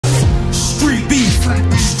Street beef,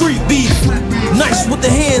 street beef. Nice with the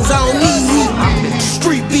hands, I don't need heat.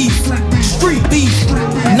 Street beef, street beef.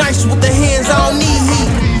 Nice with the hands, I don't need heat.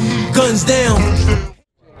 Guns down.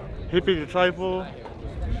 Hippie Disciple,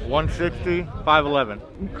 160,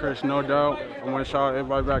 5'11". Chris, no doubt. I want to shout out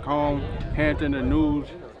everybody back home. Hampton, the news.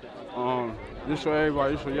 This for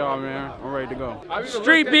everybody, this for y'all, man. I'm ready to go.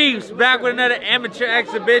 Streetbeefs back with another amateur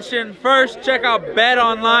exhibition. First, check out Bet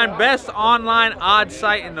Online, best online odds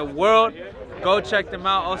site in the world. Go check them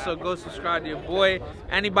out. Also, go subscribe to your boy.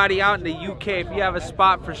 Anybody out in the UK, if you have a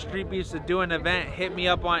spot for Streetbeefs to do an event, hit me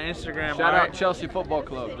up on Instagram. Shout out Chelsea Football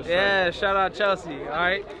Club. Yeah, shout out Chelsea. All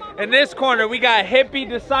right. In this corner, we got Hippie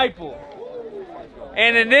Disciple.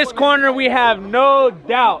 And in this corner, we have No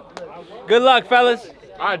Doubt. Good luck, fellas.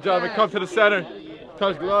 All right, gentlemen, come to the center.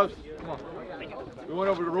 Touch gloves. Come on. We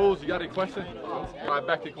went over the rules. You got any questions? All right,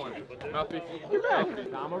 back to the corner. Mouthpiece. You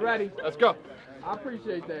ready? I'm ready. Let's go. I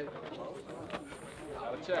appreciate that.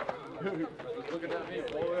 Check. Looking at me.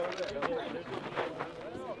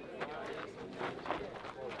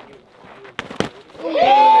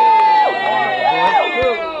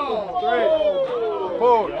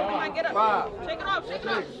 Four, five, Shake it off, shake it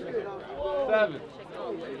off. 7,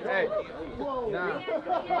 8, 9, 10.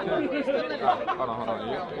 Hold on.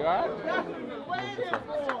 You all right?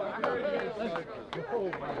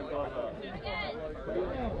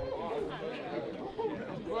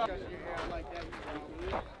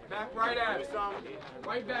 Back right at it.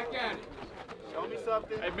 Right back at it. Show me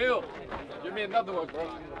something. Hey, Bill, give me another one, bro.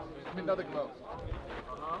 Give me another glove.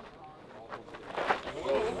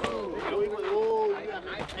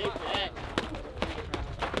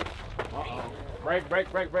 Break.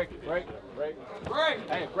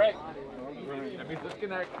 Hey, break. That means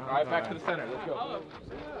disconnect. All right, back to the center. Let's go.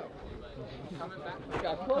 Coming back. You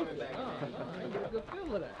got close. Good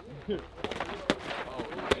feel of that.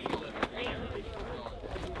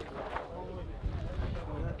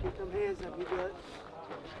 Keep them hands up, you good?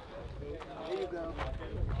 There you go.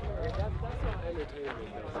 That's not entertainment,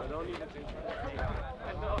 though. I don't even think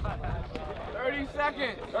 30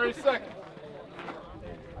 seconds. 30 seconds.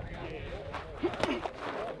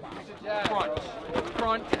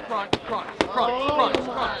 Front. All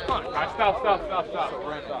right, stop.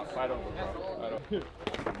 Fight over.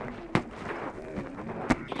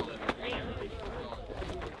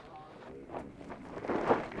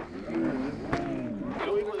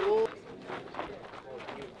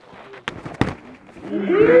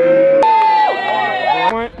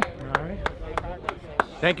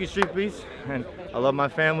 Thank you, Streetbeefs, and I love my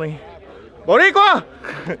family. Boricua!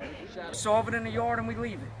 Solve it in the yard and we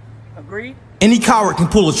leave it. Agreed? Any coward can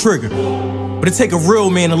pull a trigger, but it take a real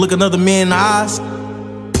man to look another man in the eyes,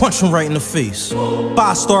 punch him right in the face.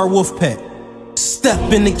 5-star wolf pack.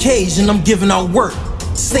 Step in the cage and I'm giving out work.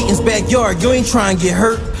 Satan's backyard, you ain't trying to get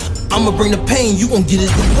hurt. I'ma bring the pain, you gon' get it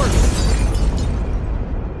the worst.